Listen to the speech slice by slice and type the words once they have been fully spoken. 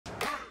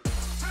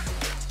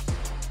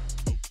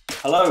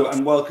Hello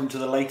and welcome to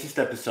the latest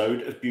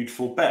episode of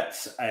Beautiful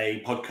Bets,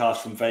 a podcast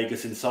from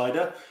Vegas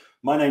Insider.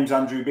 My name's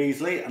Andrew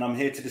Beasley and I'm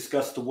here to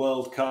discuss the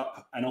World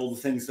Cup and all the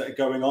things that are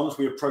going on as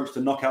we approach the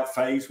knockout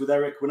phase with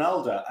Eric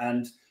Wynalda.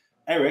 And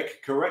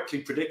Eric correctly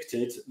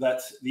predicted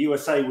that the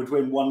USA would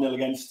win 1-0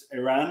 against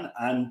Iran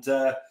and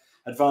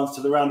advance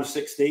to the round of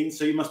 16.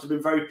 So you must have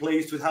been very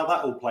pleased with how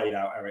that all played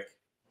out, Eric.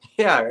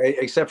 Yeah,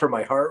 except for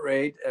my heart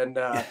rate and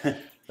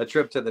a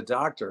trip to the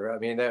doctor. I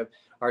mean,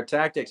 our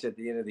tactics at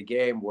the end of the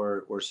game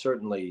were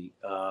certainly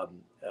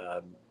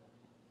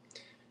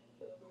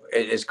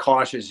as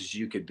cautious as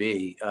you could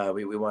be.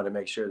 We wanted to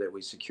make sure that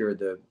we secured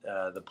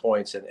the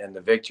points and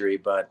the victory,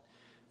 but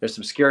there's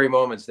some scary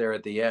moments there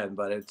at the end.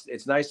 But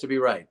it's nice to be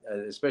right,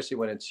 especially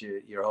when it's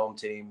your home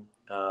team.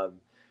 I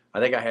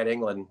think I had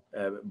England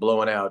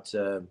blowing out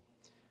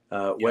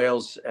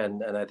Wales,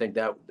 and I think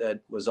that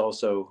was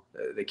also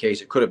the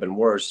case. It could have been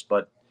worse,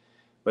 but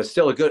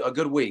still a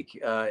good week.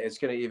 It's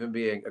going to even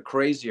be a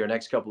crazier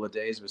next couple of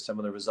days with some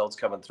of the results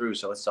coming through.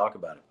 So let's talk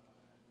about it.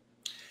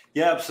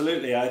 Yeah,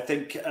 absolutely. I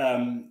think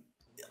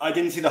I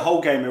didn't see the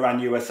whole game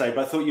Iran-USA,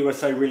 but I thought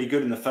USA really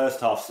good in the first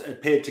half. It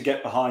appeared to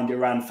get behind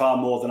Iran far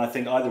more than I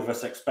think either of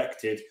us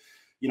expected.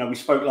 You know, we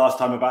spoke last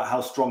time about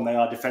how strong they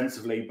are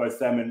defensively, both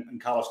them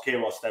and Carlos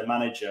Queiroz, their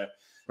manager.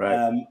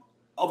 Right.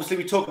 Obviously,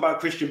 we talk about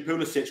Christian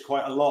Pulisic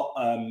quite a lot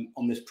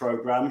on this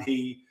programme.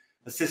 He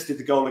assisted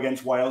the goal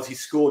against Wales. He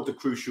scored the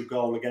crucial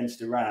goal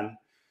against Iran.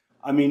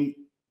 I mean,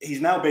 he's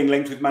now being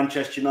linked with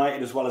Manchester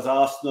United as well as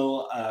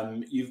Arsenal.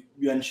 You've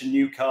mentioned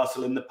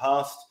Newcastle in the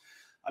past.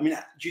 I mean,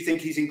 do you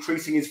think he's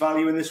increasing his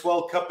value in this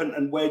World Cup?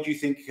 And where do you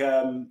think,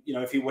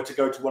 if he were to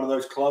go to one of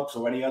those clubs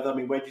or any other, I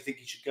mean, where do you think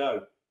he should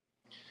go?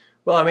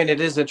 Well, I mean, it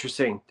is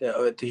interesting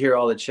to hear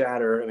all the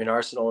chatter. I mean,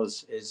 Arsenal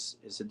is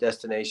a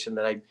destination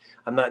that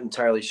I'm not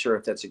entirely sure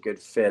if that's a good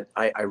fit.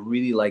 I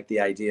really like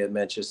the idea of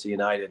Manchester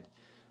United.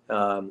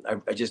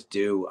 I just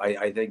do.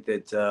 I think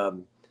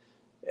that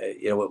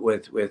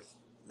with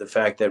the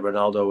fact that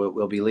Ronaldo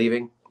will be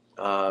leaving,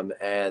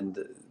 and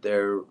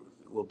there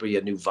will be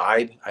a new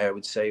vibe, I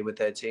would say, with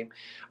that team.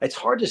 It's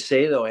hard to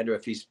say though, Andrew,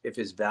 if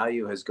his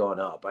value has gone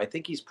up. I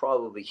think he's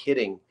probably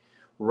hitting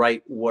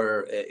right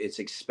where it's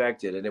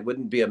expected, and it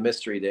wouldn't be a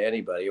mystery to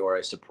anybody, or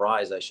a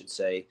surprise, I should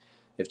say,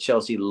 if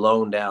Chelsea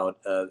loaned out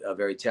a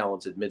very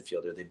talented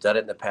midfielder. They've done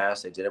it in the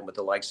past. They did it with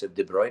the likes of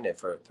De Bruyne,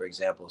 for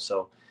example.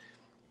 So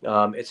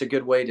it's a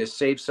good way to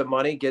save some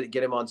money, get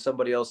him on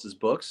somebody else's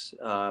books,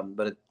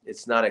 but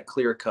it's not a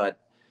clear-cut,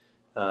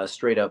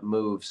 straight-up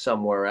move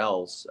somewhere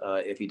else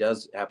if he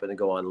does happen to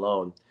go on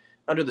loan.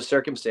 Under the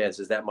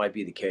circumstances, that might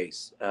be the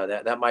case.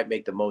 That might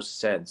make the most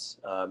sense.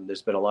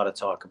 There's been a lot of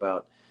talk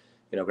about,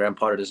 Graham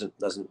Potter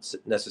doesn't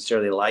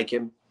necessarily like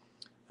him.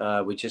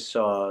 We just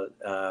saw,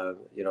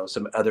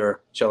 some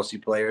other Chelsea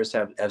players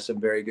have some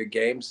very good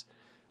games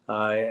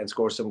and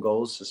score some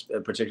goals,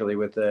 particularly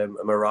with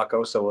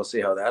Morocco. So we'll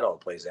see how that all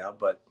plays out.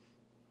 But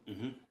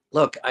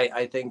look,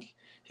 I think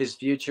his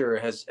future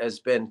has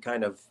been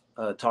kind of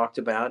talked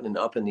about and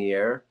up in the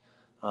air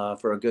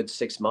for a good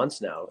 6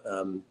 months now.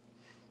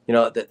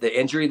 The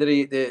injury that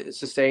he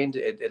sustained,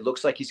 it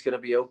looks like he's going to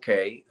be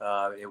okay.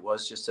 It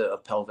was just a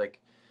pelvic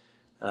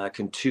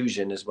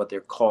contusion is what they're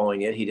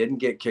calling it. He didn't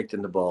get kicked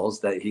in the balls.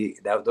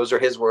 Those are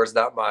his words,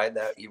 not mine.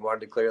 That he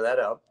wanted to clear that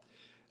up.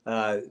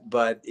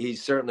 But he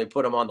certainly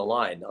put him on the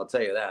line. I'll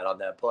tell you that on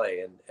that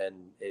play, and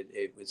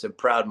it's a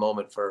proud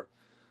moment for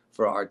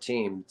our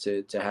team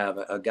to have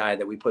a guy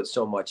that we put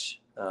so much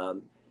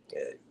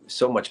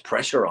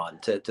pressure on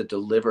to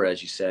deliver,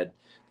 as you said,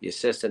 the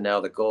assist and now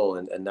the goal,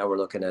 and now we're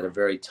looking at a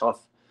very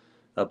tough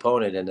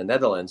opponent in the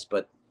Netherlands,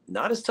 but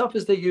not as tough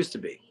as they used to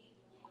be.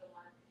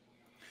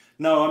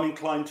 No, I'm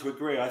inclined to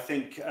agree. I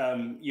think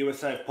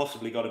USA have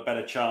possibly got a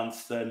better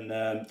chance than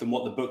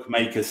what the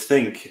bookmakers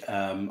think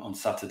on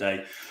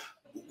Saturday.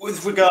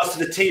 With regards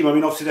to the team, I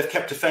mean, obviously they've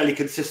kept a fairly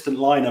consistent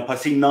lineup. I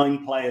see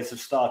 9 players have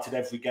started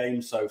every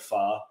game so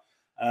far.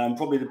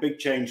 Probably the big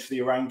change for the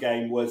Iran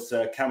game was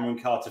Cameron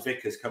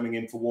Carter-Vickers coming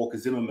in for Walker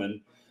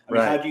Zimmerman. I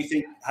mean, Right.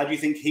 How do you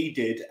think he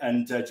did,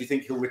 and do you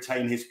think he'll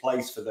retain his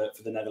place for the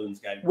Netherlands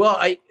game? Well,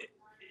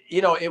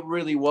 it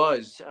really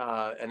was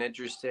an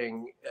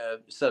interesting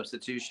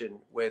substitution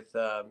with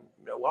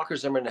Walker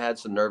Zimmerman had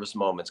some nervous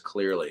moments.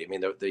 Clearly, I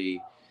mean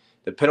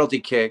the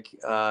penalty kick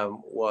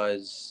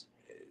was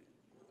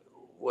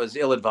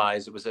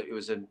ill-advised. It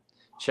was a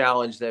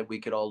challenge that we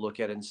could all look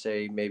at and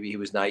say maybe he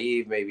was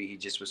naive, maybe he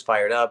just was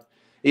fired up.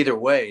 Either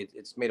way,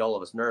 it's made all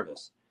of us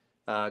nervous.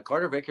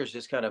 Carter Vickers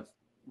just kind of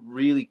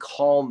really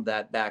calmed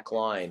that back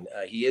line.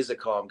 He is a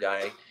calm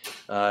guy.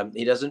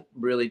 He doesn't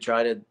really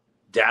try to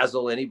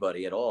dazzle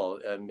anybody at all.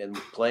 And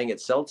playing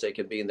at Celtic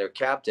and being their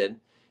captain,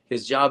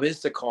 his job is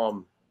to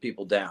calm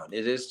people down.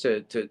 It is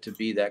to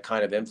be that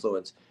kind of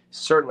influence.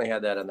 Certainly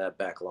had that on that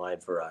back line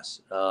for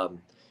us. It'll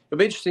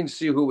be interesting to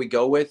see who we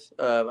go with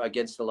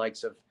against the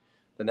likes of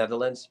the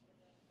Netherlands,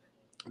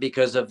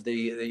 because of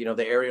the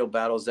aerial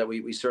battles that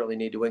we certainly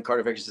need to win.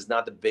 Carter Vickers is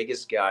not the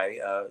biggest guy.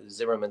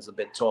 Zimmerman's a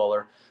bit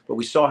taller, but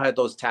we saw how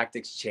those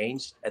tactics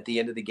changed at the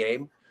end of the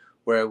game,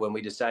 where when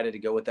we decided to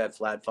go with that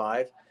flat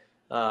five,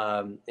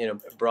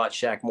 brought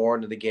Shaq Moore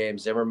into the game,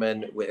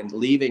 Zimmerman, and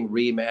leaving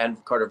Ream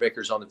and Carter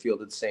Vickers on the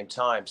field at the same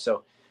time.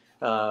 So,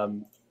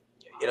 some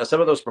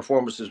of those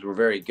performances were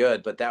very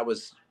good, but that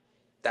was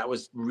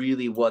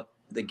really what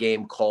the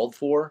game called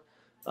for.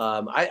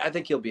 I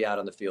think he'll be out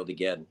on the field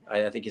again.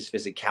 I think his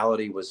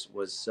physicality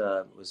was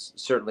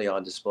certainly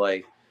on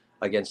display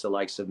against the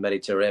likes of Mehdi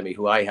Taremi,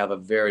 who I have a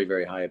very,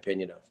 very high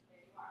opinion of.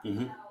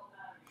 Mm-hmm.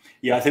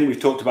 Yeah, I think we've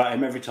talked about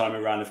him every time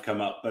Iran have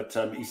come up, but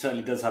he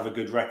certainly does have a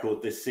good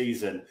record this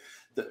season.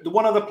 The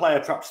one other player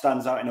perhaps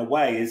stands out in a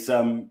way is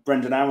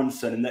Brendan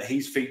Aronson, in that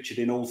he's featured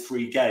in all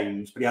 3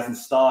 games, but he hasn't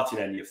started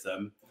any of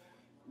them.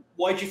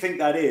 Why do you think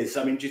that is?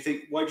 I mean,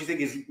 why do you think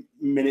his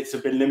minutes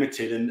have been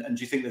limited, and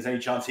do you think there's any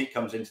chance he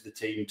comes into the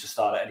team to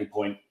start at any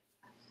point?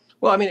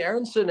 Well, I mean,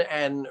 Aronson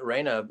and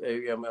Reyna,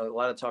 a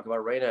lot of talk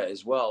about Reyna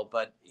as well,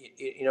 but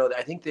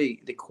I think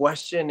the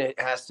question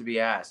has to be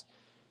asked: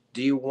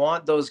 do you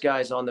want those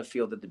guys on the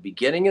field at the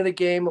beginning of the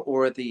game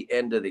or at the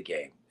end of the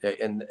game?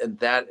 And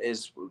that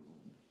has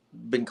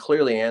been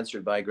clearly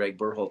answered by Greg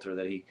Berhalter,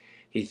 that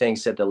he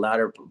thinks that the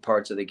latter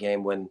parts of the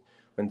game, when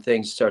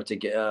things start to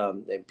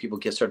get people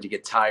start to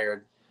get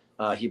tired,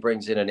 he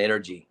brings in an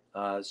energy.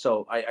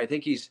 So I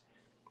think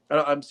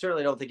I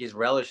certainly don't think he's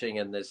relishing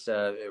in this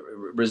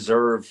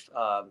reserve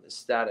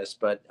status,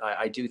 but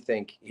I do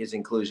think his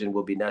inclusion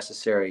will be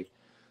necessary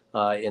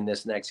in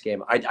this next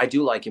game. I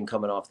do like him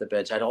coming off the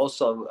bench.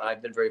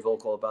 I've been very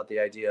vocal about the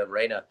idea of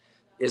Reyna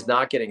is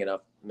not getting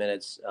enough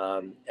minutes.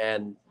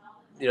 And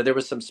there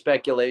was some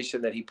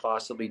speculation that he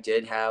possibly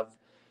did have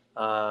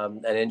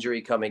an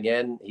injury coming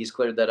in. He's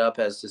cleared that up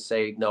as to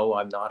say, no,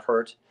 I'm not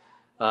hurt.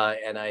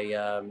 And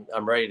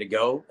I'm ready to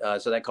go.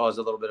 So that caused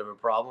a little bit of a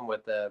problem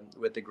with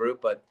the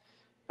group. But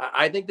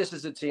I think this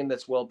is a team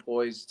that's well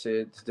poised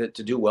to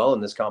do well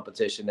in this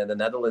competition. And the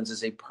Netherlands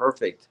is a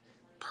perfect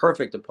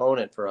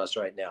opponent for us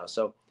right now.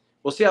 So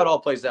we'll see how it all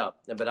plays out.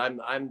 But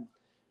I'm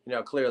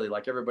clearly,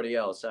 like everybody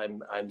else,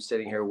 I'm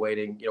sitting here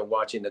waiting,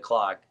 watching the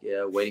clock,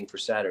 waiting for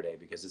Saturday,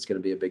 because it's going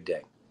to be a big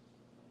day.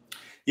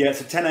 Yeah,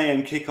 it's a 10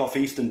 a.m. kickoff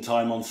Eastern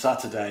time on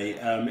Saturday.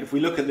 If we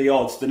look at the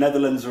odds, the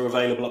Netherlands are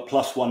available at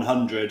plus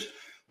 100,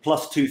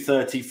 plus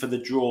 230 for the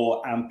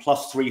draw, and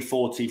plus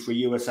 340 for a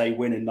USA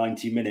win in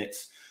 90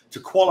 minutes. To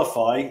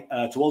qualify,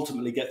 to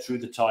ultimately get through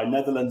the tie,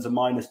 Netherlands are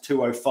minus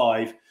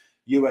 205,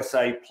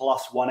 USA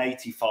plus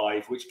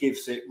 185, which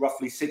gives it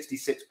roughly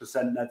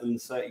 66%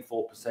 Netherlands,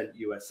 34%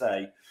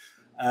 USA.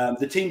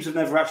 The teams have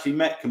never actually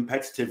met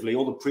competitively.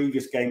 All the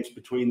previous games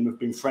between them have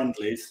been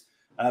friendlies.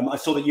 I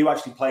saw that you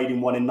actually played in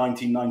one in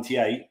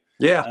 1998.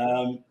 Yeah.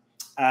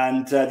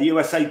 And the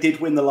USA did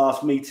win the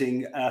last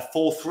meeting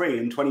 4-3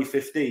 in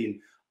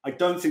 2015. I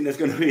don't think there's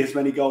going to be as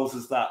many goals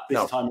as that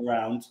this time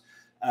around.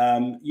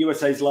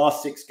 USA's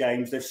last 6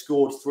 games, they've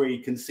scored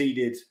 3,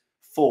 conceded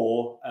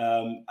 4,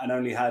 and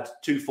only had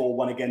 2-4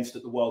 won against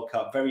at the World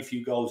Cup. Very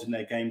few goals in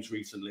their games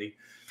recently.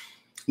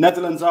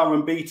 Netherlands are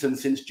unbeaten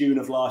since June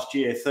of last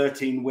year,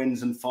 13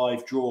 wins and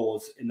 5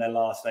 draws in their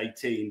last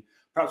 18.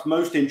 Perhaps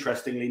most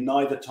interestingly,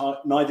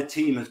 neither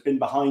team has been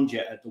behind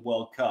yet at the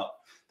World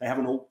Cup. They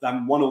haven't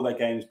won all their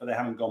games, but they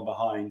haven't gone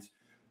behind.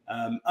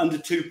 Under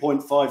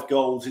 2.5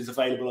 goals is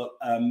available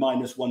at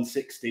minus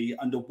 160.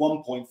 Under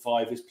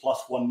 1.5 is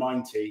plus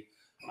 190.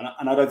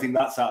 And I don't think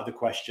that's out of the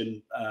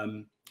question.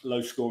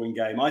 Low scoring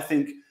game. I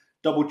think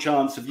double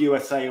chance of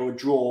USA or a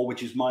draw,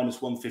 which is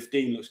minus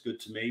 115, looks good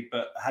to me.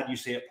 But how do you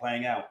see it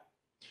playing out?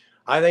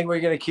 I think we're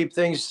going to keep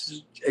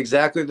things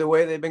exactly the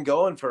way they've been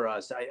going for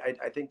us.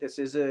 I think this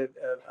is a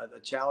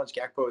challenge.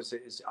 Gakpo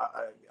is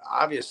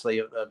obviously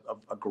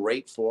a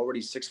great forward.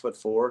 He's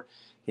 6'4".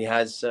 He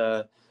has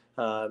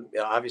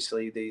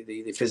obviously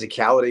the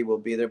physicality will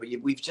be there, but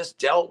we've just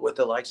dealt with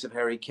the likes of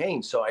Harry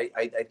Kane. So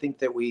I think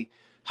that we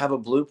have a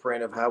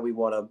blueprint of how we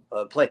want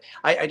to play.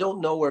 I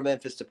don't know where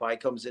Memphis Depay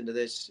comes into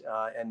this,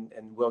 and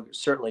we're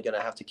certainly going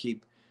to have to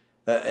keep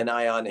an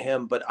eye on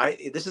him. But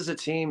this is a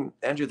team,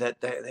 Andrew, that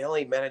they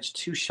only managed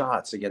 2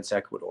 shots against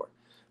Ecuador.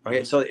 Okay,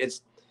 mm-hmm. So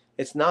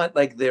it's not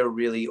like they're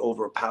really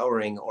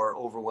overpowering or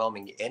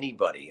overwhelming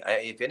anybody.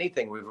 If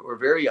anything, we're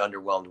very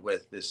underwhelmed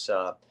with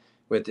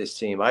this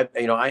team.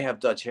 I have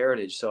Dutch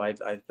heritage, so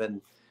I've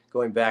been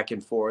going back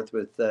and forth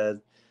with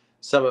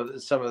some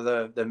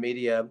of the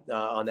media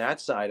on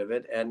that side of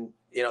it, and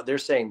they're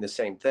saying the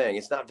same thing.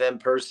 It's not Van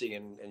Persie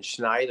and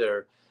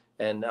Schneider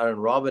and Aaron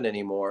Robben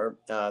anymore.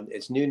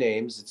 It's new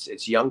names.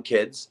 It's young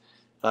kids.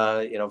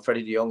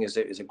 Freddie de Jong is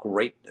a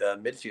great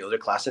midfielder.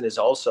 Klaassen is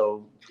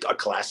also a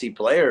classy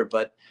player,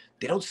 but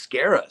they don't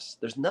scare us.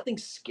 There's nothing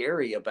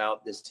scary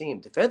about this team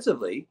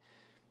defensively.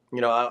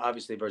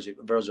 Obviously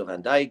Virgil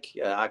van Dijk,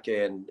 Ake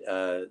and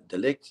De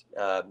Ligt,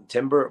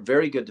 Timber,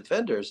 very good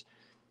defenders.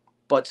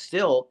 But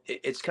still,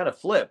 it's kind of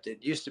flipped.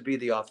 It used to be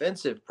the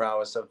offensive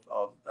prowess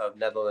of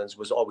Netherlands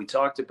was all we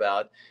talked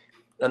about.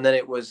 And then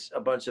it was a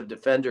bunch of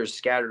defenders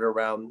scattered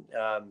around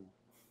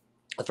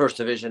the first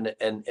division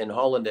in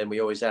Holland. And we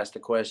always ask the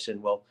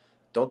question, well,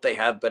 don't they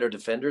have better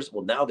defenders?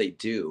 Well, now they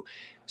do.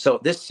 So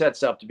this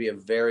sets up to be a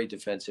very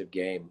defensive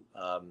game.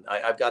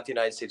 I've got the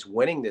United States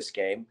winning this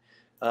game.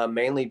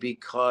 mainly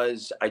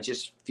because I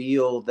just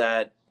feel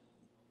that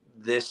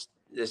this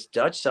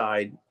Dutch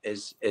side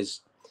is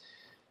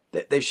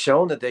they've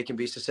shown that they can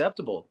be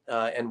susceptible,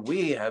 and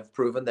we have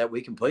proven that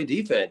we can play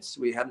defense.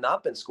 We have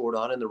not been scored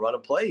on in the run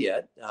of play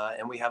yet,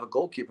 and we have a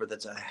goalkeeper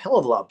that's a hell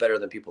of a lot better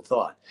than people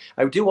thought.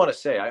 I do want to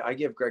say I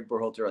give Greg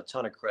Berhalter a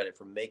ton of credit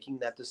for making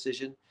that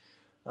decision.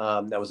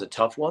 That was a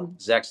tough one.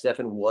 Zach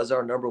Steffen was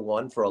our number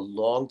one for a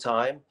long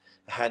time.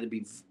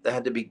 That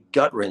had to be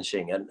gut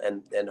wrenching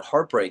and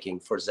heartbreaking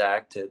for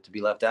Zach to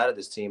be left out of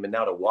this team, and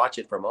now to watch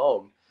it from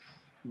home.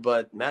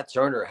 But Matt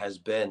Turner has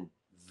been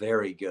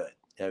very good.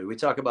 We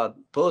talk about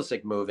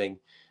Pulisic moving.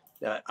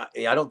 I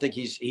don't think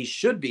he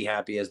should be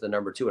happy as the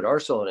number 2 at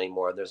Arsenal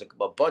anymore. There's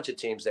a bunch of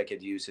teams that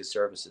could use his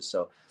services,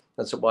 so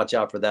let's watch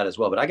out for that as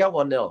well. But I got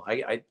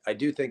 1-0. I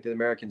do think the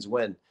Americans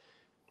win.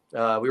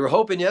 We were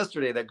hoping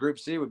yesterday that Group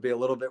C would be a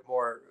little bit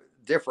more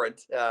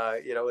different,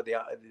 with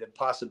the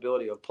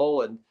possibility of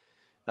Poland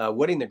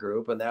winning the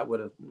group, and that would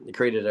have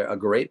created a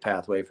great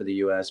pathway for the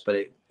U.S.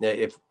 But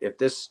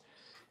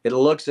it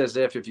looks as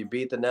if you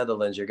beat the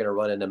Netherlands, you're going to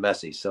run into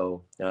Messi.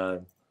 So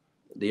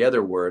the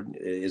other word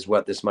is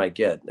what this might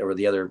get, or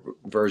the other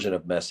version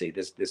of Messi.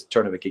 This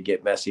tournament could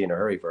get Messi in a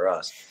hurry for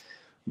us.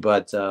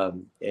 But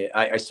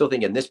I still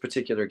think in this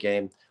particular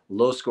game,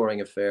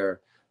 low-scoring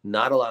affair,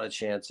 not a lot of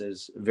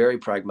chances, very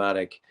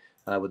pragmatic,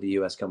 with the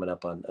U.S. coming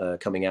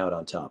out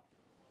on top.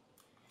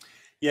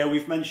 Yeah,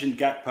 we've mentioned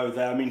Gakpo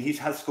there. I mean, he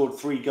has scored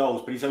 3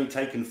 goals, but he's only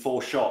taken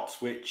 4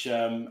 shots, which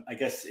I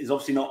guess is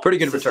obviously not pretty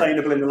good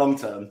sustainable return in the long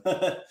term.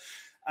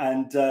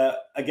 And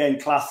again,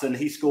 Klaassen,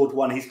 he scored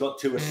 1, he's got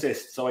 2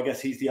 assists, so I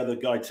guess he's the other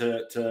guy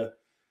to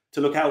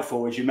look out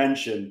for, as you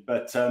mentioned.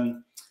 But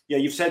yeah,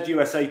 you've said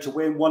USA to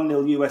win.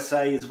 1-0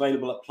 USA is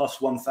available at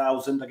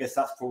 +1,000. I guess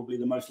that's probably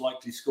the most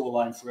likely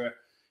scoreline for a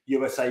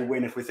USA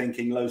win if we're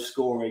thinking low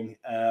scoring.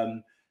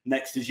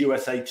 Next is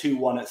USA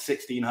 2-1 at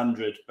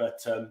 1,600, but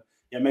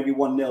yeah, maybe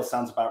 1-0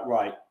 sounds about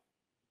right.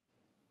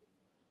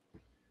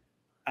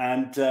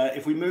 And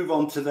if we move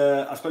on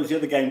to I suppose the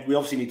other game we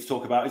obviously need to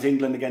talk about is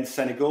England against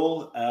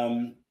Senegal.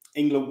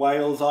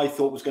 England-Wales, I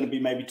thought was going to be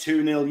maybe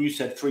 2-0. You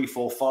said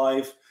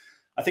 3-4-5.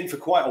 I think for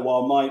quite a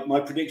while, my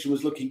prediction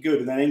was looking good,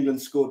 and then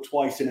England scored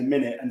twice in a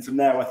minute. And from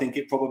there, I think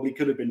it probably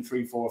could have been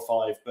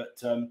 3-4-5,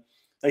 but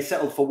they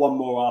settled for 1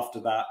 more after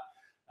that.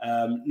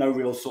 No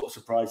real sort of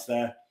surprise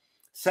there.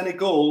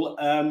 Senegal,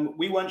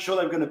 we weren't sure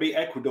they were going to beat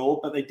Ecuador,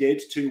 but they did,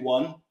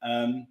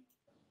 2-1.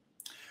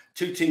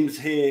 2 teams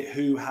here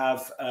who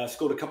have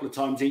scored a couple of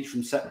times each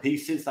from set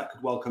pieces. That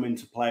could well come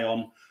into play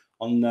on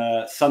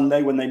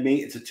Sunday when they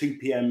meet. It's a 2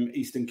 p.m.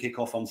 Eastern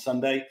kickoff on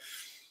Sunday.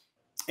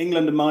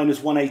 England are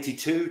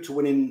 -182 to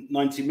win in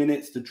 90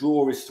 minutes. The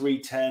draw is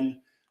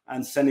 310,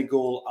 and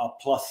Senegal are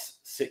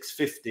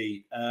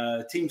 +650.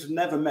 Teams have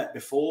never met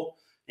before.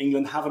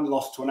 England haven't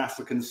lost to an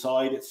African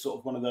side. It's sort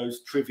of one of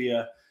those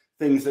trivia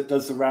things that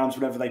does the rounds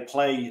whenever they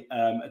play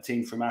a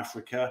team from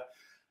Africa.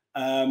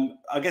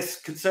 I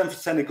guess concern for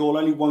Senegal,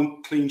 only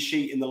 1 clean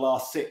sheet in the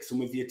last 6, and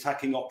with the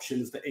attacking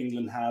options that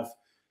England have,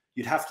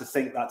 you'd have to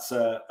think that's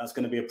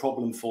going to be a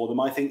problem for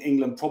them. I think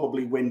England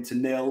probably win to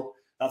 0.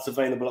 That's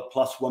available at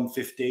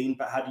 +115.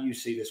 But how do you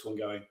see this one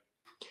going?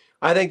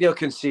 I think they'll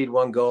concede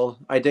 1 goal.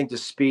 I think the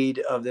speed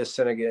of this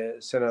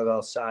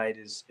Senegal side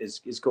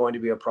is going to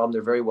be a problem.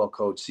 They're very well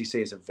coached.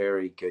 Cissé is a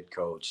very good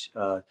coach.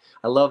 I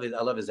love it.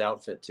 I love his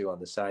outfit too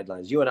on the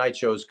sidelines. You and I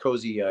chose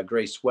cozy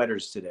gray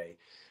sweaters today.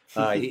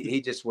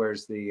 He just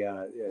wears the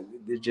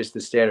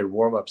standard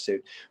warm-up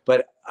suit.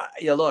 But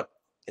look,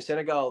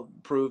 Senegal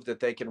proved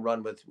that they can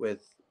run with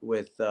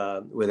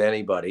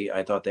anybody.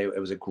 I thought it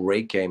was a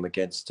great game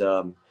against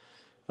the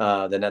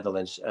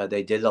Netherlands.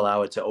 They did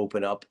allow it to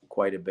open up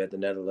quite a bit. The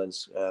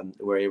Netherlands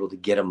were able to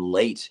get them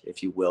late,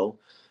 if you will.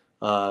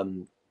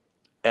 And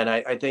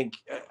I think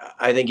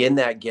in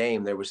that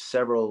game there was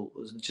several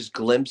just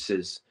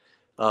glimpses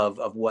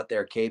of what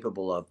they're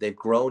capable of. They've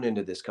grown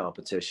into this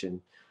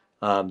competition.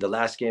 The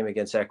last game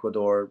against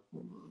Ecuador,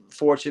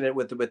 fortunate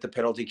with the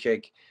penalty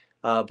kick,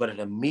 but an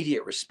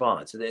immediate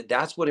response.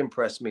 That's what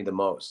impressed me the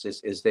most.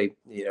 Is they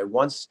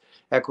once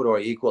Ecuador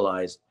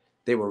equalized,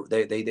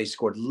 they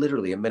scored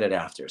literally a minute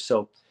after.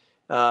 So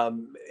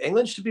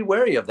England should be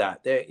wary of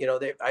that.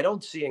 I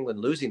don't see England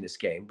losing this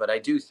game, but I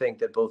do think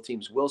that both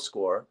teams will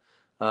score,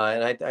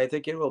 and I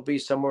think it will be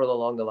somewhere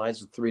along the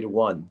lines of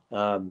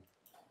 3-1.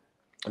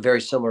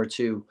 Very similar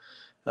to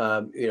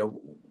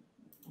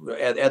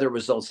other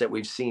results that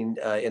we've seen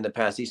in the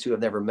past. These two have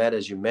never met,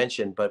 as you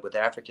mentioned, but with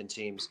African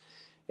teams,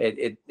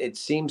 it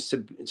seems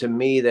to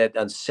me that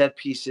on set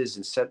pieces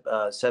and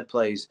set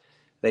plays,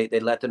 they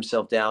let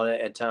themselves down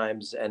at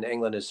times, and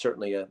England is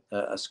certainly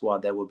a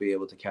squad that will be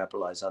able to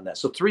capitalize on that.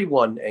 So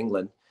 3-1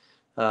 England,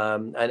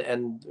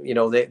 and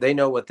they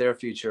know what their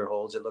future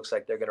holds. It looks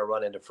like they're going to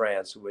run into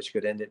France, which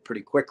could end it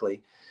pretty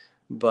quickly,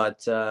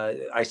 but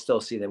I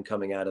still see them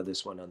coming out of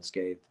this one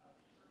unscathed.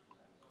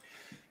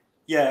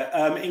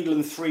 Yeah,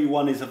 England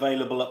 3-1 is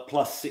available at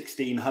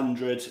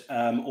 +1,600,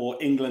 or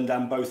England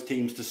and both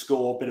teams to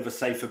score. A bit of a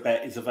safer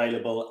bet is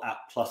available at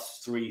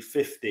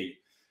 +350.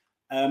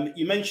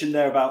 You mentioned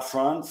there about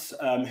France,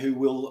 who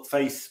will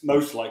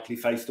most likely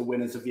face the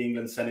winners of the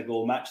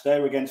England-Senegal match.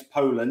 They're against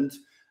Poland,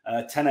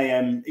 10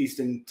 a.m.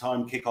 Eastern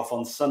time kickoff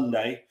on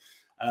Sunday.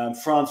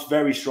 France,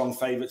 very strong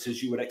favourites,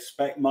 as you would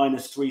expect,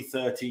 minus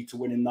 330 to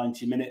win in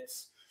 90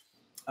 minutes.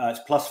 It's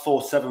plus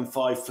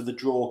 475 for the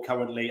draw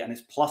currently, and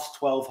it's plus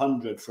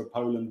 1200 for a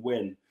Poland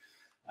win.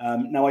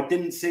 Now, I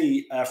didn't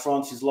see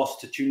France's loss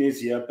to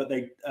Tunisia, but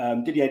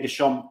Didier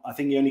Deschamps, I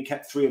think he only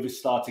kept 3 of his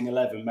starting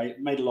 11,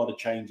 made a lot of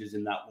changes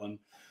in that one.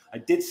 I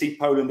did see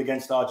Poland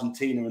against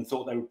Argentina and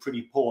thought they were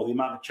pretty poor. The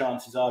amount of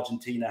chances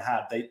Argentina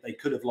had, they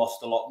could have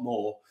lost a lot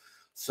more.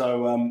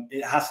 So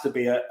it has to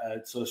be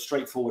a sort of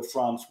straightforward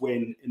France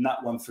win in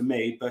that one for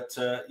me. But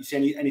you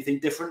see anything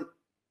different?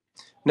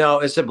 No,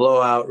 it's a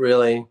blowout,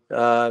 really.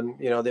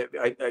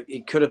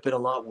 It could have been a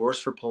lot worse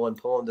for Poland.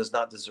 Poland does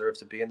not deserve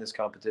to be in this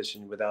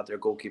competition without their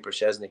goalkeeper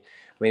Szczesny. I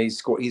mean,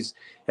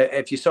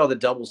 if you saw the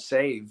double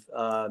save,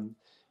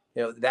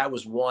 that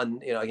was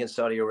one, against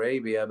Saudi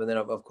Arabia, but then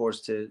of course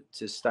to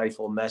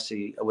stifle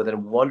Messi with a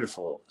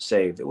wonderful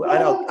save.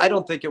 I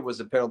don't think it was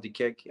a penalty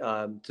kick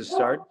to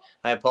start.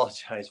 I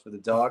apologize for the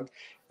dog.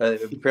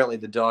 Apparently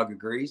the dog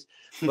agrees,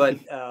 but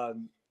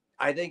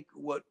I think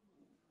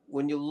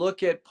when you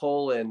look at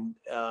Poland,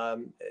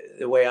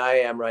 the way I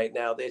am right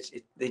now, they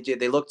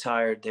look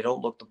tired. They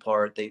don't look the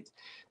part.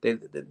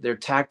 Their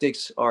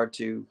tactics are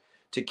to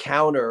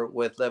counter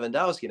with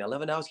Lewandowski. Now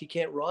Lewandowski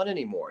can't run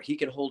anymore. He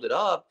can hold it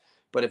up,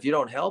 but if you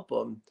don't help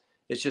him,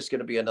 it's just going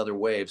to be another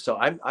wave. So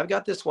I've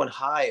got this one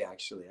high,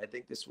 actually. I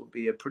think this will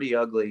be a pretty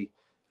ugly.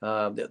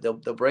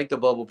 They'll break the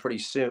bubble pretty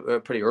soon,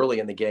 pretty early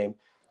in the game.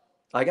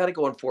 I got to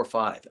go on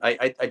 4-5.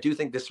 I do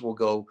think this will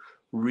go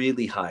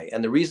really high,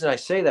 and the reason I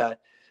say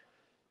that.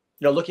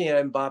 Looking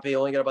at Mbappe,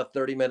 only got about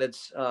 30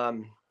 minutes.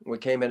 We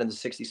came in the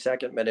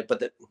 62nd minute.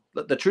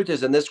 But the truth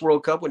is, in this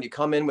World Cup, when you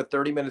come in with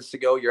 30 minutes to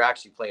go, you're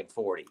actually playing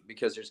 40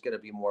 because there's going to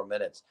be more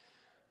minutes.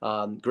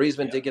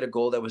 Griezmann did get a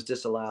goal that was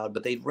disallowed,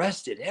 but they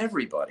rested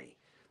everybody.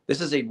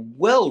 This is a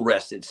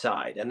well-rested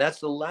side, and that's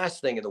the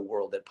last thing in the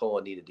world that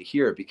Poland needed to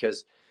hear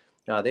because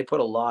they put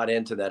a lot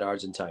into that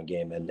Argentine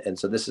game. And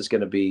so this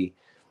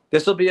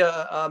will be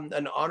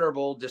an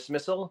honorable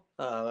dismissal.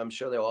 I'm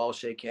sure they'll all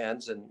shake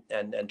hands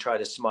and try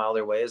to smile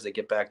their way as they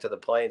get back to the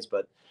planes.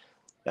 But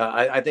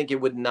I think it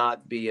would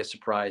not be a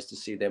surprise to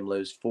see them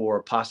lose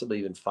 4, possibly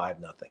even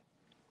 5-0.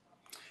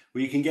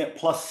 Well, you can get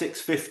plus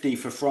 650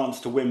 for France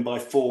to win by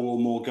 4 or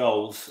more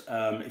goals.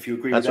 If you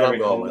agree That's with what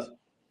Eric I'm going with.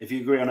 If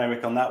you agree on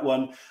Eric on that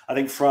one, I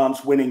think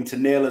France winning to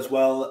nil as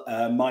well,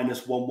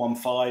 minus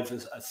 115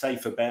 is a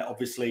safer bet,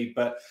 obviously.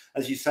 But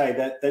as you say,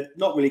 they're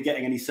not really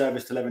getting any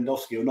service to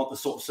Lewandowski, or not the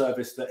sort of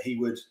service that he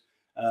would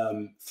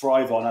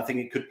thrive on. I think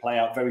it could play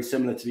out very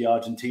similar to the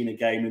Argentina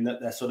game in that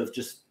they're sort of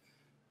just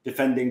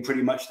defending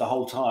pretty much the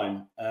whole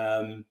time.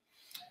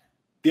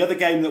 The other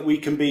game that we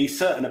can be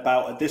certain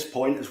about at this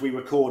point, as we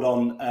record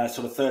on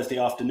sort of Thursday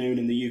afternoon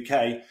in the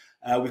UK,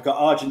 we've got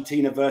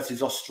Argentina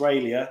versus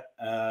Australia,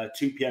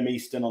 2 p.m.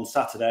 Eastern on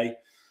Saturday.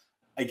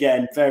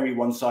 Again, very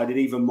one-sided,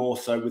 even more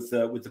so with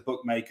the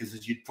bookmakers,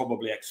 as you'd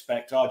probably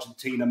expect.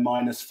 Argentina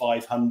minus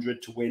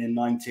 500 to win in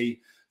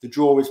 90. The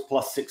draw is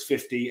plus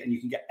 650, and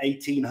you can get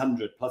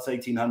 1,800, plus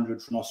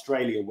 1,800 for an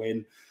Australia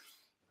win.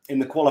 In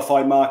the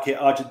qualified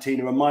market,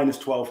 Argentina are minus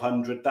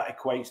 1,200. That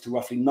equates to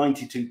roughly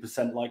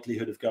 92%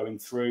 likelihood of going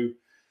through.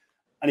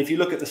 And if you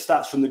look at the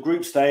stats from the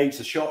group stage,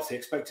 the shots, the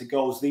expected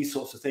goals, these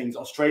sorts of things,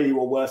 Australia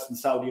were worse than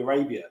Saudi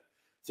Arabia.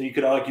 So you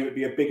could argue it'd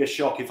be a bigger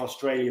shock if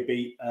Australia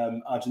beat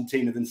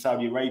Argentina than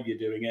Saudi Arabia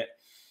doing it.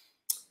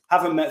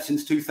 Haven't met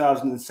since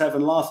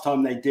 2007. Last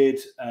time they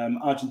did,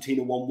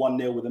 Argentina won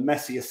 1-0 with a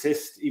Messi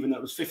assist, even though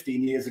it was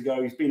 15 years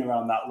ago. He's been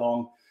around that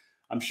long.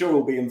 I'm sure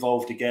he'll be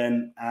involved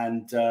again.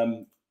 And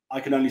I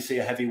can only see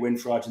a heavy win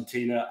for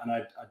Argentina, and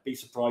I'd be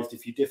surprised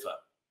if you differ.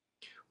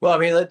 Well, I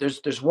mean,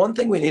 there's one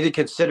thing we need to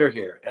consider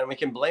here, and we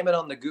can blame it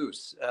on the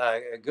Goose.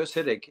 Goose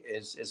Hiddink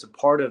is a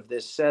part of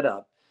this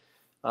setup.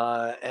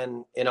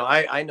 And,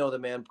 I know the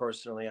man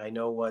personally. I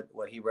know what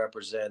he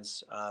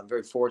represents. I'm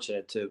very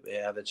fortunate to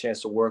have a chance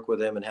to work with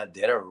him and have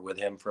dinner with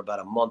him for about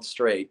a month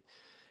straight.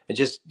 And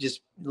just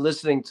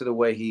listening to the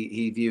way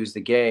he views the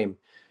game,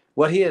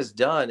 what he has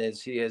done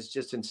is he has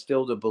just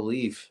instilled a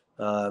belief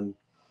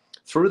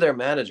through their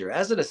manager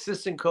as an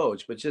assistant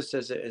coach, but just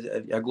as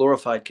a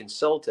glorified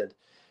consultant.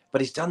 But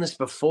he's done this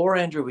before,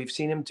 Andrew. We've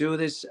seen him do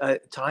this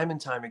time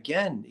and time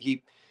again.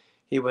 He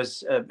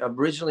was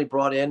originally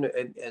brought in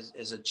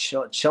as a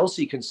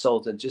Chelsea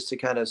consultant just to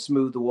kind of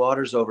smooth the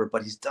waters over.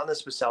 But he's done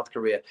this with South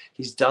Korea.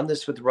 He's done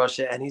this with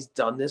Russia, and he's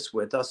done this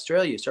with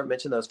Australia. You start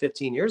mentioning those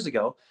 15 years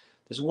ago.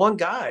 There's one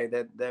guy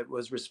that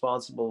was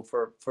responsible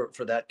for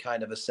that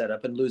kind of a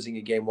setup and losing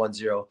a game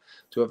 1-0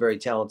 to a very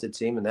talented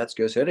team, and that's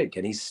Goose Hiddink,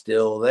 and he's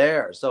still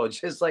there. So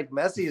just like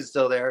Messi is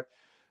still there,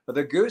 but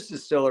the Goose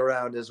is still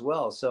around as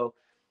well. So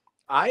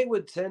I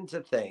would tend to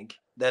think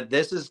that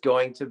this is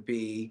going to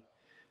be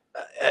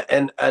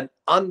an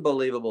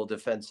unbelievable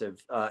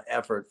defensive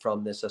effort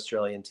from this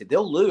Australian team.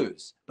 They'll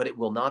lose, but it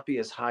will not be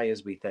as high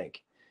as we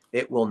think.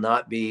 It will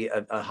not be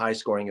a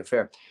high-scoring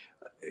affair.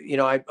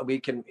 we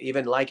can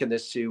even liken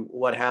this to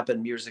what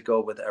happened years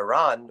ago with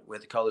Iran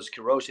with Carlos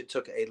Queiroz. It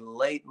took a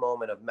late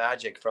moment of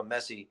magic from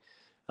Messi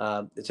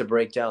to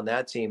break down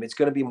that team. It's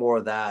going to be more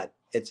of that.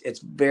 It's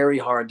very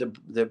hard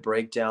to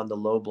break down the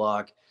low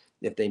block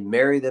if they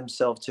marry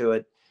themselves to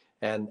it,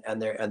 and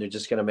they're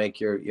just going to make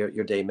your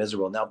day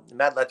miserable. Now,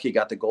 Matthew Lethke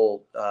got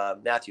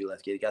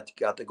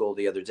the goal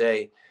the other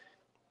day.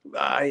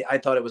 I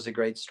thought it was a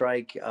great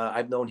strike.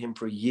 I've known him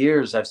for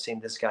years. I've seen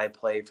this guy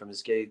play from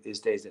his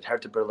days at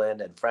Hertha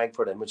Berlin and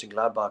Frankfurt and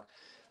Mönchengladbach.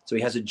 So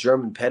he has a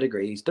German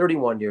pedigree. He's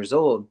 31 years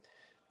old.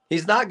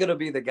 He's not going to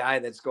be the guy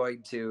that's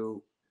going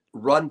to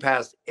run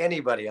past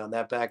anybody on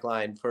that back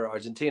line for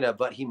Argentina,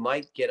 but he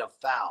might get a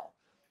foul.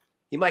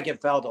 He might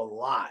get fouled a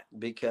lot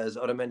because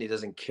Otamendi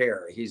doesn't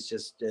care. He's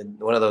just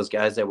one of those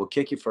guys that will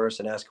kick you first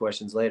and ask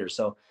questions later.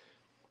 So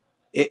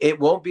it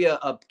won't be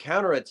a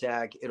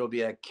counterattack. It'll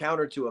be a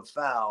counter to a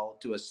foul,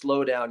 to a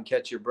slow down,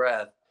 catch your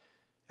breath,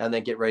 and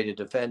then get ready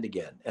to defend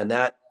again. And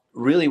that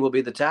really will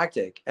be the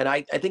tactic. And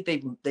I think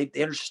they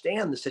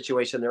understand the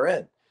situation they're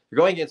in. They're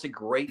going against a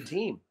great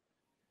team.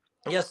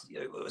 Yes,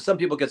 some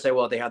people could say,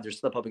 well, they had their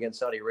slip up against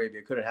Saudi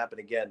Arabia. Could it happen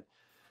again?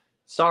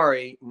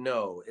 Sorry,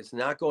 no, it's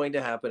not going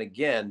to happen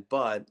again,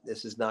 but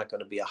this is not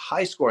going to be a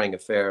high-scoring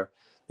affair.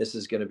 This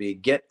is going to be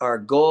get our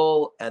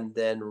goal, and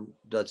then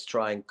let's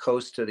try and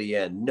coast to the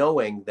end,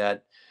 knowing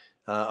that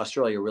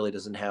Australia really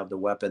doesn't have the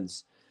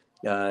weapons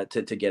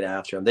to get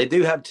after them. They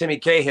do have Timmy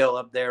Cahill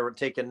up there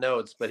taking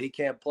notes, but he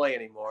can't play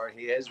anymore.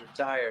 He is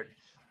retired.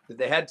 If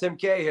they had Tim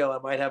Cahill, I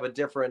might have a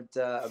different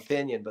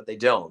opinion, but they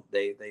don't.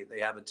 They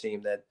have a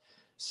team that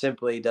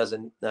simply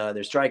doesn't.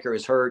 Their striker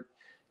is hurt.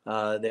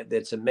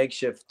 It's a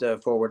makeshift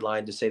forward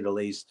line, to say the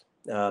least.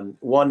 1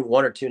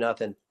 or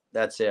 2-0.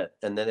 That's it.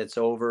 And then it's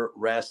over,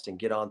 rest, and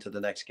get on to the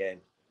next game.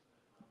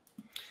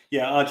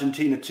 Yeah,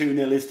 Argentina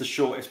 2-0 is the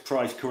shortest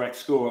price correct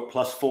score at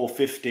plus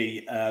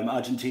 450.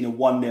 Argentina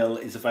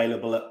 1-0 is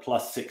available at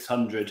plus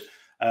 600.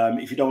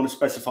 If you don't want to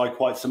specify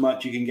quite so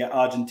much, you can get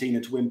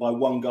Argentina to win by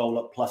 1 goal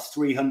at plus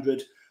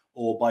 300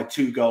 or by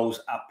 2 goals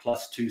at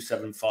plus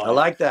 275. I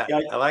like that.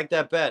 Yeah, I like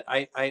that bet.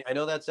 I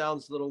know that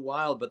sounds a little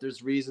wild, but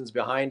there's reasons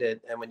behind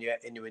it. And when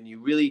you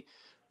really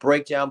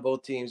break down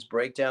both teams,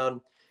 break down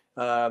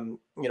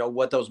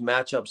what those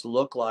matchups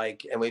look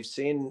like, and we've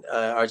seen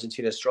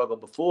Argentina struggle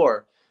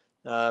before.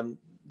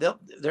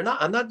 They're not.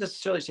 I'm not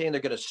necessarily saying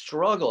they're going to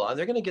struggle.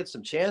 They're going to get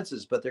some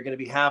chances, but they're going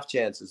to be half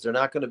chances. They're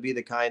not going to be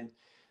the kind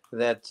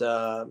that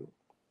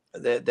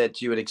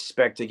you would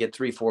expect to get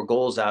 3-4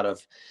 goals out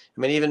of.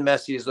 I mean, even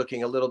Messi is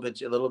looking a little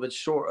bit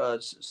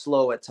short,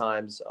 slow at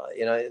times.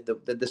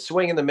 The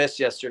swing and the miss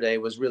yesterday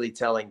was really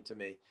telling to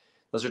me.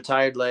 Those are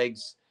tired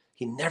legs.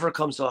 He never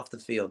comes off the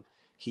field.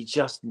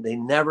 They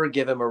never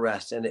give him a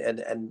rest,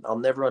 and I'll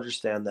never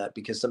understand that,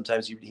 because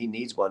sometimes he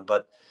needs one.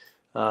 But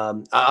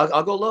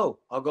I'll go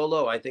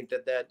low. I think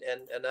that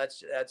and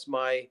that's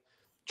my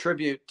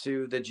tribute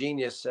to the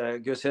genius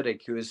Gus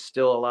Hiddink, who is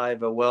still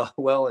alive,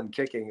 well and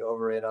kicking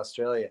over in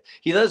Australia.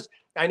 He does.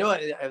 I know.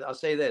 I'll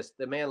say this: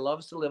 the man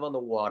loves to live on the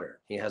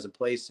water. He has a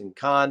place in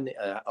Cannes,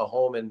 a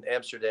home in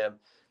Amsterdam.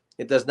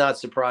 It does not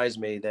surprise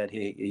me that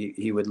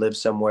he would live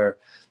somewhere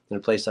in a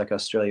place like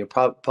Australia,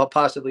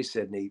 possibly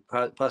Sydney,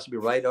 possibly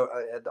right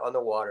on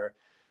the water,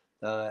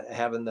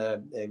 having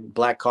the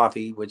black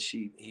coffee, which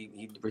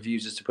he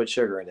refuses to put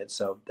sugar in it.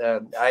 So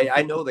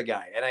I know the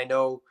guy, and I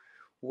know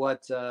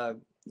what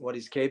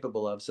he's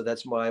capable of. So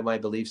that's why my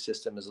belief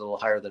system is a little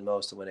higher than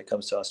most when it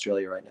comes to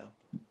Australia right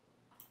now.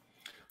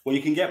 Well,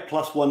 you can get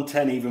plus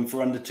 110 even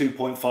for under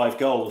 2.5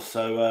 goals.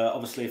 So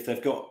obviously, if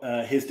they've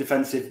got his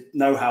defensive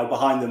know-how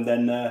behind them,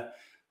 then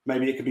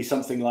maybe it could be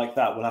something like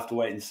that. We'll have to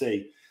wait and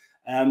see.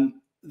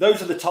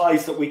 Those are the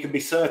ties that we can be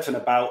certain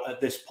about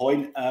at this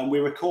point.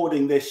 We're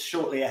recording this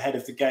shortly ahead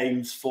of the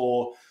games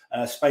for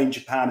Spain,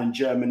 Japan, and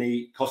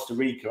Germany, Costa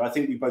Rica. I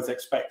think we both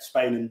expect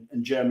Spain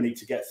and Germany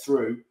to get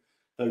through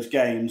those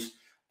games.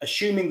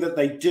 Assuming that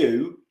they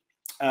do,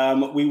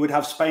 we would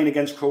have Spain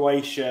against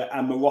Croatia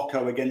and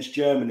Morocco against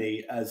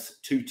Germany as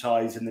 2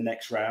 ties in the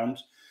next round.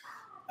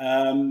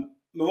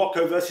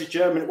 Morocco versus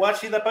Germany. Well,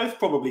 actually, they're both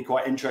probably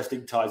quite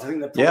interesting ties. I think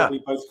they're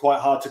probably both quite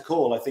hard to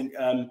call. I think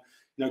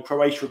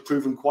Croatia have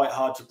proven quite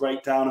hard to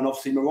break down, and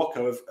obviously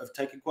Morocco have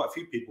taken quite a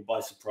few people by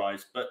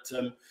surprise. But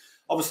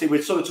obviously,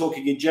 we're sort of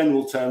talking in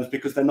general terms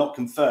because they're not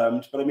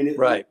confirmed. But I mean,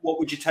 right. What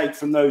would you take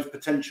from those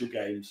potential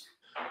games?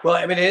 Well,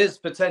 I mean, it is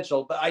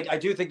potential, but I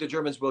do think the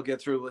Germans will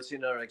get through. We'll see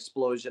another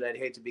explosion. I'd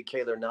hate to be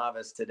Keylor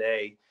Navas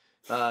today.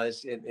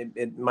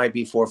 It might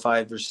be 4,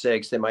 5, or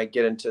 6. They might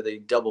get into the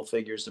double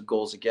figures of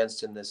goals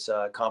against in this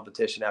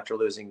competition after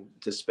losing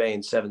to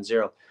Spain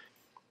 7-0.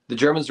 The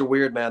Germans are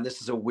weird, man.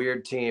 This is a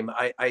weird team.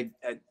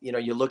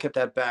 You look at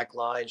that back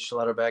line,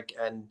 Schlotterbeck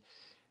and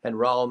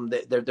Raum.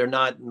 They're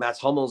not Mats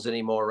Hummels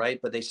anymore, right?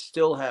 But they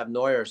still have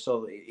Neuer.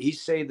 So he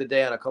saved the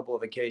day on a couple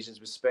of occasions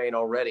with Spain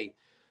already.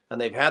 And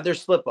they've had their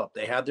slip up.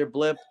 They had their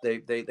blip.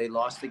 They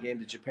lost the game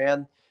to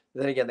Japan.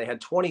 Then again, they had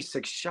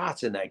 26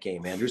 shots in that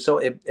game, Andrew. So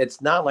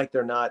it's not like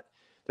they're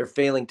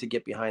failing to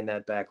get behind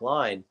that back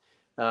line.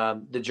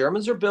 The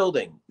Germans are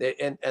building,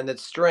 and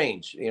it's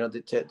strange.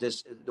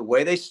 The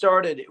way they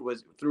started, it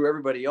was threw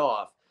everybody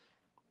off.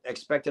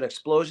 Expect an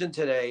explosion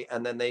today,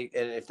 and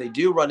if they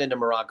do run into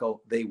Morocco,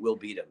 they will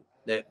beat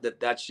them.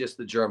 That's just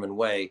the German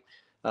way.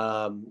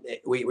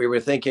 We were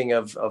thinking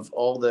of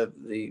all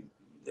the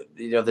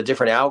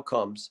different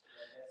outcomes,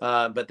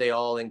 but they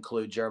all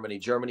include Germany.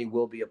 Germany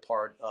will be a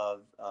part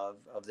of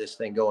this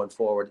thing going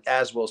forward,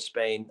 as will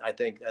Spain. I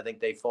think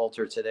they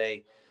falter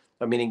today.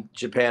 Meaning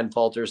Japan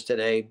falters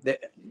today.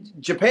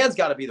 Japan's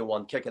got to be the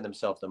one kicking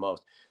themselves the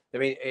most. I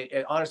mean,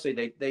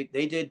 honestly,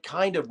 they did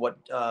kind of what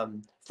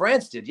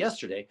France did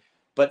yesterday,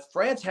 but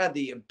France had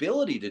the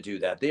ability to do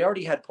that. They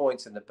already had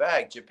points in the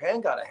bag.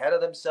 Japan got ahead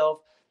of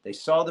themselves. They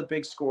saw the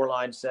big score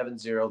line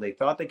 7-0. They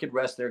thought they could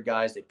rest their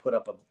guys. They put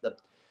up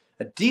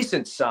a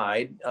decent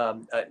side,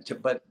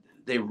 but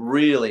they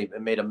really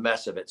made a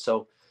mess of it.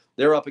 So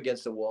they're up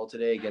against the wall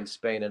today against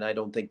Spain, and I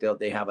don't think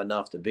they have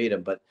enough to beat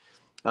them. But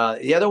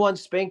the other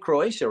one's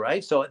Spain-Croatia,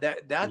 right? So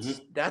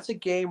that's a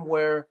game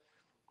where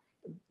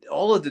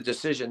all of the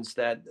decisions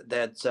that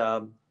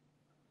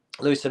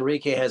Luis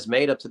Enrique has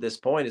made up to this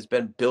point has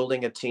been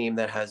building a team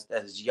that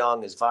is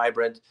young, is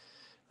vibrant.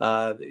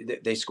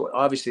 They scored.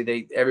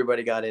 Obviously,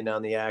 everybody got in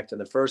on the act in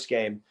the first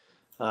game.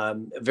 A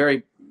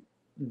very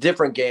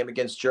different game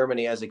against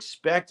Germany as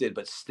expected,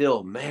 but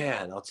still,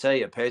 man, I'll tell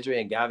you,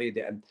 Pedri and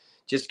Gavi,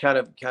 just kind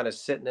of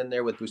sitting in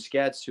there with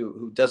Busquets,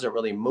 who doesn't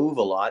really move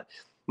a lot.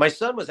 My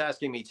son was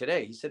asking me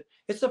today. He said,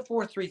 "It's a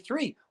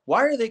 4-3-3.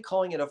 Why are they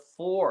calling it a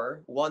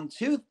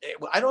 4-1-2?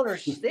 I don't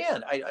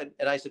understand."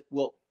 And I said,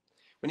 "Well,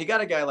 when you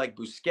got a guy like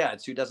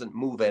Busquets who doesn't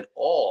move at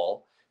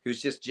all,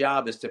 whose just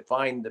job is to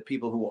find the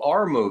people who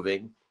are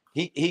moving,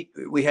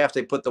 we have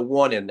to put the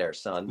one in there,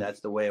 son. That's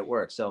the way it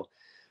works." So,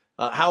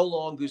 how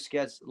long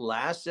Busquets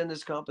lasts in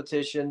this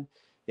competition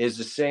is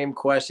the same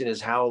question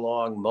as how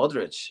long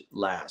Modric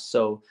lasts.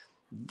 So,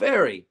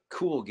 very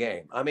cool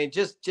game. I mean,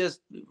 just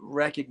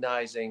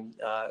recognizing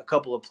a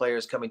couple of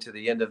players coming to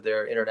the end of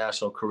their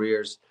international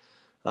careers,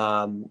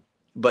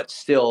 but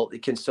still,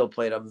 it can still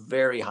play at a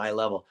very high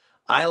level.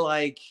 I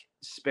like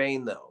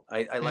Spain, though.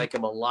 I like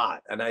them a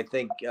lot, and I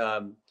think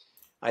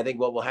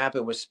what will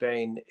happen with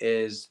Spain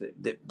is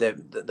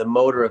the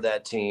motor of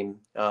that team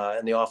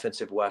and the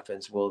offensive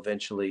weapons will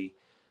eventually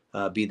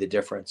be the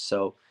difference.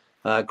 So.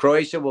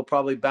 Croatia will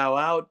probably bow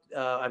out.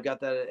 I've got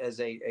that as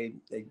a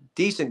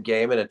decent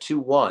game and a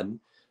 2-1.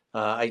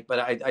 But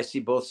I see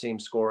both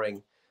teams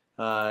scoring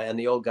and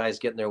the old guys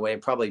getting their way,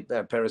 and probably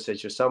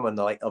Perisic or someone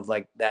like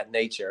that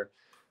nature.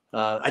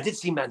 I did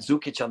see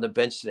Mandzukic on the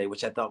bench today,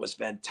 which I thought was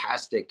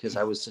fantastic because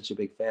I was such a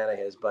big fan of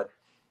his. But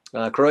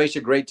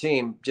Croatia, great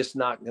team, just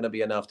not going to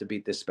be enough to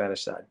beat this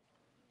Spanish side.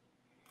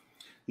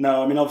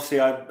 No, I mean, obviously,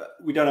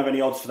 we don't have any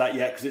odds for that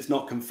yet because it's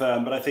not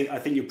confirmed. But I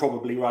think you're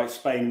probably right.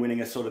 Spain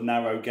winning a sort of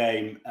narrow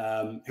game.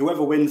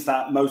 Whoever wins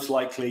that most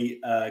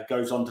likely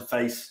goes on to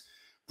face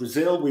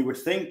Brazil, we would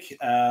think.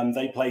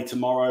 They play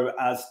tomorrow,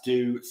 as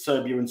do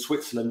Serbia and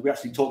Switzerland. We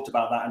actually talked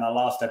about that in our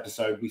last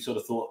episode. We sort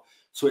of thought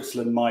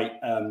Switzerland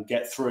might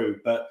get through.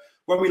 But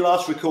when we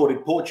last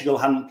recorded, Portugal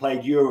hadn't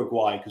played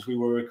Uruguay because we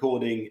were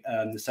recording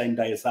the same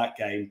day as that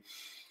game.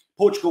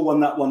 Portugal won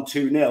that one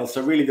 2-0.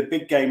 So really the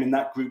big game in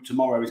that group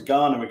tomorrow is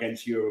Ghana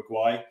against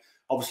Uruguay.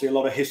 Obviously a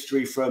lot of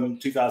history from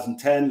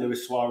 2010,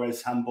 Luis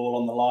Suarez handball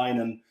on the line,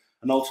 and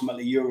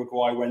ultimately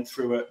Uruguay went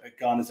through at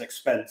Ghana's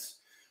expense.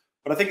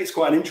 But I think it's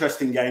quite an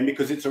interesting game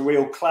because it's a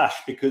real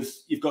clash,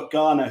 because you've got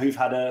Ghana who've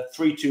had a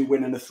 3-2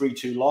 win and a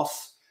 3-2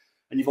 loss.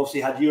 And you've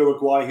obviously had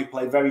Uruguay who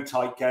played very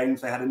tight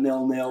games. They had a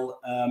 0-0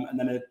 and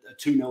then a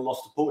 2-0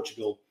 loss to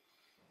Portugal.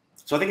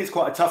 So I think it's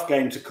quite a tough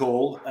game to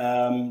call.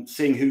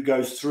 Seeing who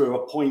goes through,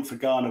 a point for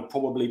Ghana would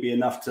probably be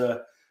enough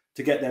to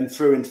get them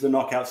through into the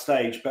knockout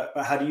stage. But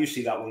how do you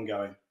see that one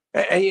going?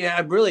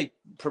 I'm really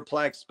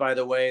perplexed by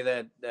the way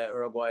that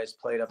Uruguay has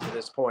played up to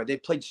this point. They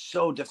played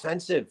so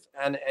defensive,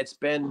 and it's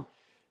been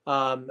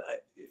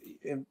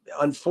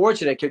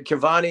unfortunate.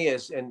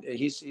 Cavani and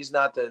he's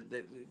not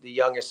the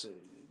youngest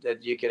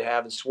that you could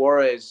have, and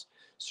Suarez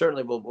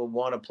certainly will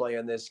want to play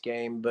in this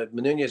game, but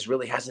Nunez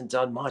really hasn't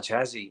done much,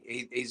 has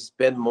he? He's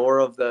been more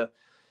of the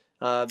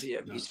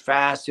he's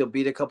fast, he'll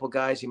beat a couple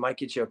guys, he might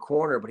get you a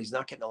corner, but he's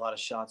not getting a lot of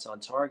shots on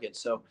target.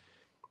 So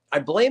I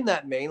blame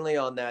that mainly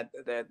on that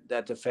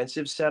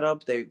defensive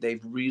setup.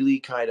 They've really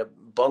kind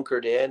of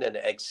bunkered in and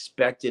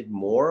expected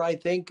more, I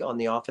think, on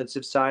the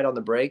offensive side on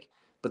the break,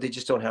 but they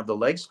just don't have the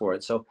legs for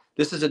it. So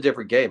this is a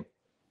different game.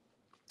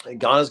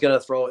 Ghana's going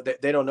to throw,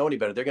 they don't know any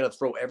better. They're going to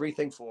throw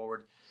everything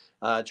forward.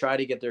 Try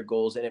to get their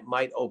goals, and it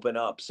might open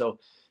up. So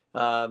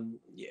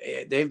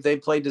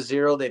they've played to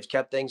zero. They've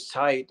kept things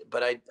tight,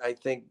 but I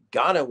think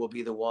Ghana will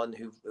be the one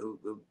who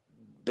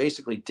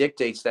basically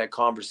dictates that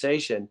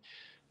conversation.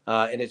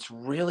 And it's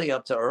really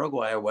up to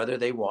Uruguay whether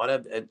they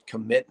want to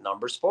commit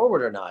numbers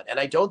forward or not. And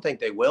I don't think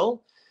they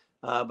will,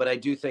 but I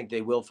do think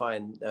they will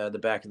find the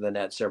back of the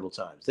net several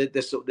times.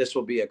 This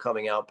will be a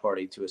coming out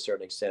party to a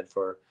certain extent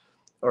for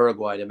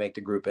Uruguay to make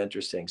the group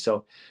interesting.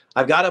 So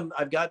I've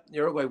got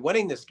Uruguay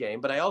winning this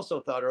game, but I also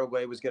thought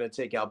Uruguay was going to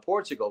take out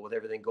Portugal with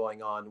everything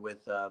going on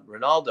with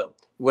Ronaldo,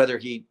 whether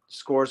he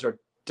scores or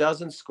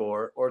doesn't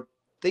score or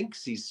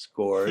thinks he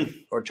scored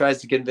or tries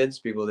to convince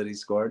people that he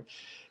scored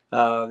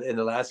in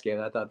the last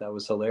game. I thought that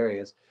was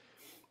hilarious.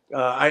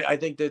 I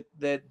think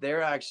that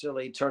they're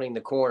actually turning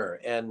the corner,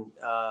 and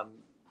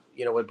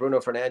with Bruno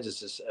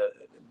Fernandes's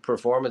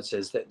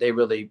performances, that they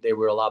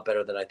were a lot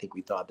better than I think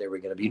we thought they were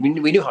going to be.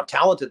 We knew how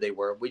talented they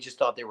were. We just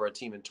thought they were a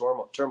team in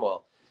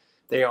turmoil.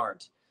 They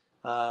aren't.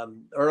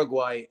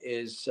 Uruguay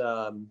is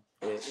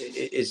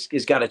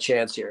got a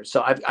chance here.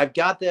 So I've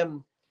got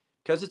them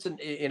because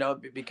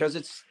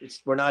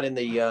it's we're not in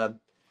the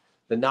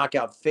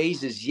knockout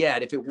phases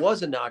yet. If it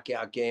was a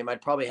knockout game,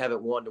 I'd probably have it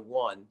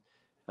 1-1.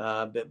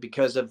 But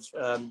because of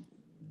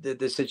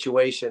the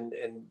situation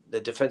and the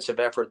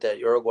defensive effort that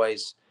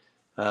Uruguay's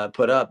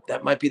put up,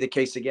 that might be the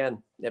case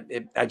again.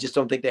 I just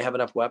don't think they have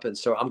enough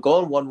weapons. So I'm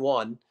going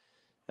 1-1,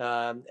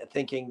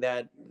 thinking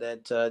that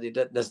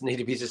it doesn't need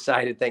to be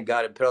decided, thank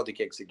God, in penalty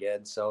kicks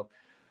again. So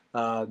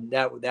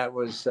that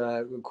was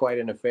quite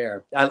an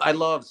affair. I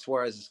love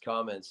Suarez's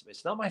comments.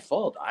 It's not my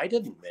fault. I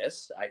didn't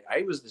miss.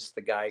 I was just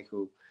the guy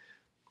who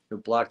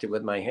blocked it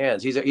with my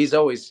hands. He's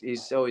always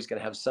going to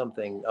have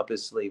something up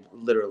his sleeve,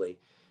 literally.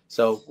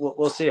 So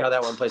we'll see how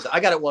that one plays. I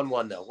got it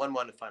 1-1 though.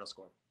 1-1 the final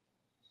score.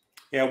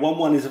 Yeah,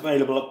 1-1 is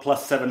available at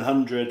plus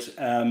 700.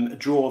 A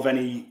draw of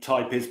any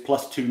type is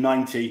plus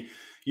 290.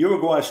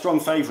 Uruguay are strong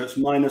favourites,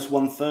 minus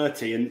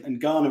 130,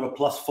 and Ghana are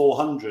plus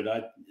 400.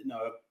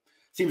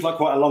 Seems like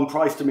quite a long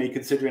price to me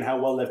considering how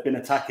well they've been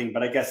attacking.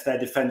 But I guess their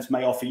defence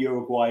may offer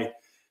Uruguay,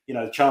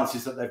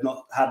 chances that they've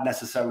not had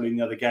necessarily in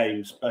the other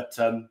games. But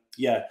I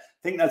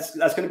think that's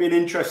going to be an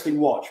interesting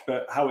watch.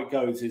 But how it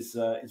goes is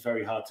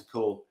very hard to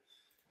call.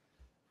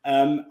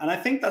 And I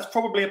think that's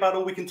probably about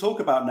all we can talk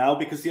about now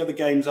because the other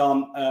games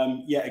aren't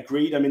yet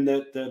agreed. I mean,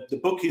 the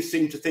bookies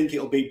seem to think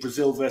it'll be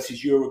Brazil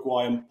versus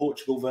Uruguay and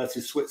Portugal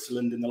versus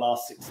Switzerland in the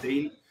last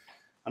 16.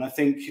 And I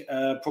think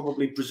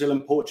probably Brazil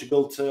and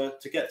Portugal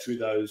to get through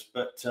those.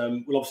 But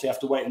we'll obviously have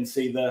to wait and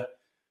see the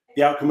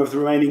outcome of the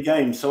remaining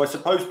games. So I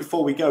suppose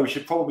before we go, we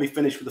should probably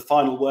finish with a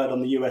final word on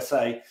the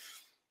USA.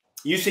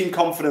 You seem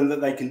confident that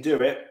they can do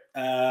it.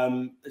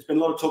 There's been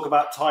a lot of talk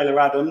about Tyler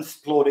Adams,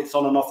 plaudits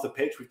on and off the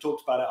pitch. We've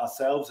talked about it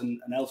ourselves and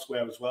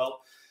elsewhere as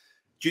well.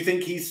 Do you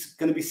think he's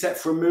going to be set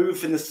for a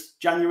move in this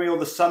January or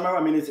the summer?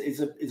 I mean, is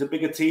a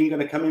bigger team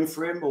going to come in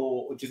for him,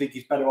 or do you think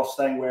he's better off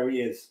staying where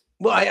he is?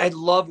 Well, I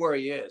love where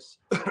he is.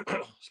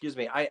 Excuse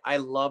me. I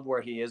love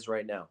where he is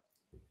right now.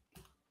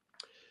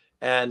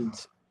 And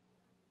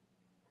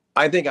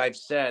I think I've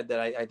said that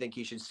I think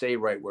he should stay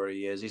right where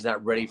he is. He's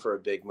not ready for a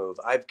big move.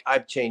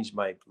 I've changed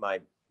my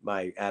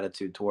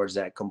attitude towards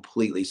that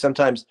completely.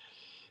 Sometimes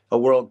a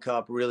World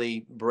Cup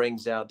really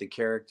brings out the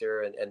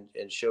character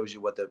and shows you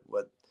what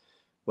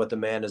the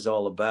man is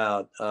all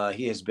about.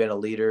 He has been a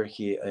leader.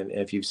 And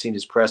if you've seen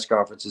his press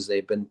conferences,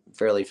 they've been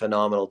fairly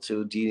phenomenal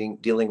too,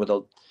 dealing with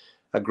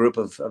a group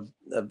of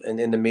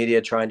in the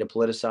media trying to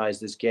politicize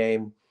this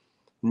game.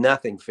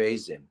 Nothing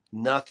fazed him.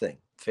 Nothing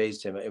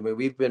fazed him. I mean,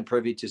 we've been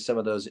privy to some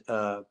of those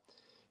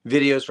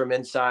videos from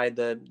inside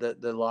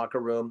the locker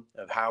room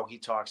of how he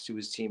talks to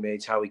his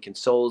teammates, how he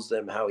consoles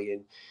them, how he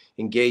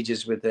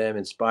engages with them,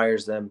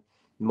 inspires them,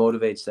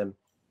 motivates them.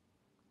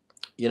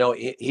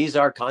 He's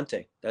our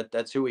Conte.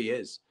 That's who he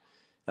is.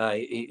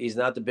 He's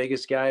not the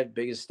biggest guy,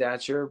 biggest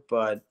stature,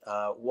 but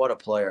what a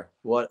player!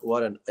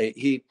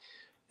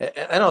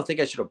 I don't think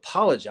I should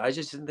apologize. I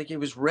just didn't think he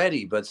was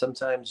ready. But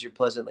sometimes you're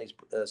pleasantly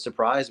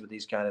surprised with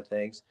these kind of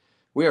things.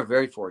 We are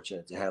very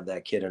fortunate to have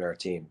that kid in our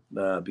team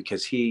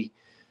because he.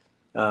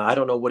 I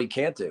don't know what he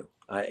can't do.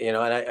 And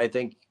I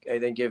think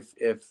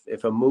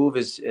if a move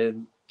is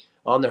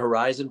on the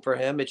horizon for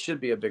him, it should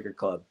be a bigger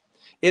club.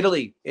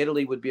 Italy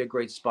would be a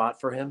great spot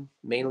for him,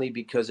 mainly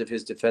because of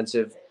his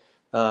defensive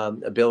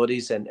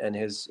abilities and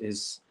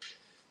his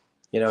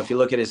if you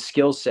look at his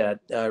skill set,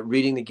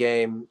 reading the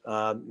game,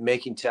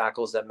 making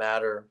tackles that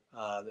matter.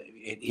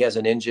 He has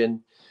an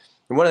engine.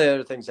 And one of the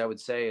other things I would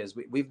say is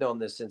we've known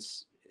this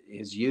since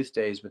his youth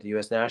days with the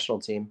U.S. national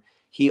team.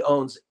 He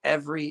owns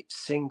every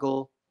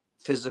single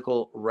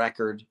physical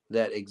record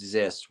that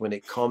exists when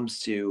it comes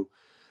to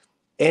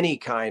any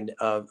kind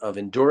of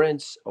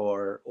endurance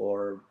or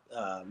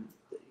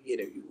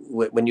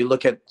when you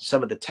look at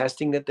some of the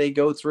testing that they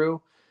go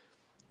through,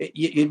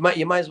 you might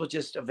as well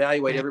just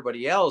evaluate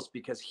everybody else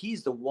because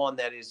he's the one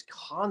that is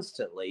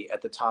constantly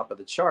at the top of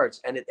the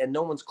charts and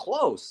no one's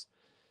close.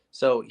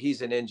 So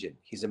he's an engine,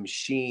 he's a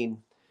machine.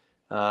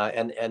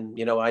 And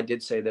I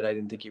did say that I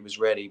didn't think he was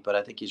ready, but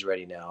I think he's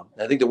ready now.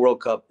 I think the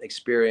World Cup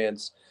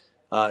experience,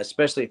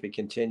 especially if it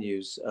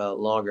continues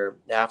longer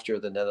after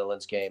the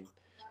Netherlands game,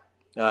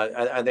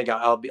 I think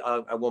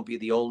I won't be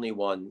the only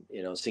one,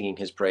 singing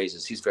his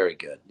praises. He's very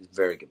good. He's a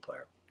very good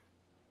player.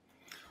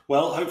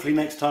 Well, hopefully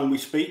next time we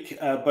speak,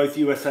 both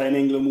USA and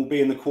England will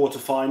be in the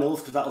quarterfinals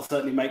because that'll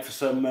certainly make for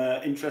some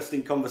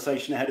interesting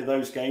conversation ahead of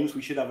those games.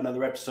 We should have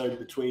another episode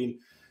between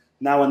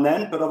now and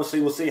then. But obviously,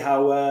 we'll see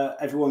how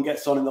everyone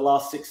gets on in the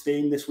last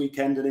 16 this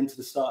weekend and into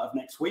the start of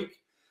next week.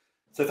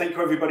 So thank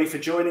you, everybody, for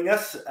joining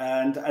us.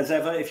 And as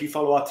ever, if you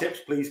follow our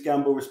tips, please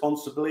gamble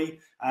responsibly.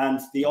 And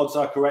the odds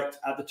are correct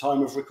at the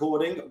time of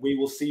recording. We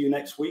will see you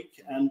next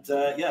week. And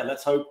yeah,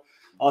 let's hope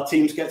our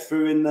teams get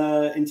through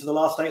into the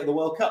last 8 of the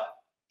World Cup.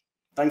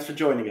 Thanks for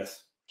joining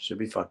us. Should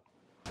be fun.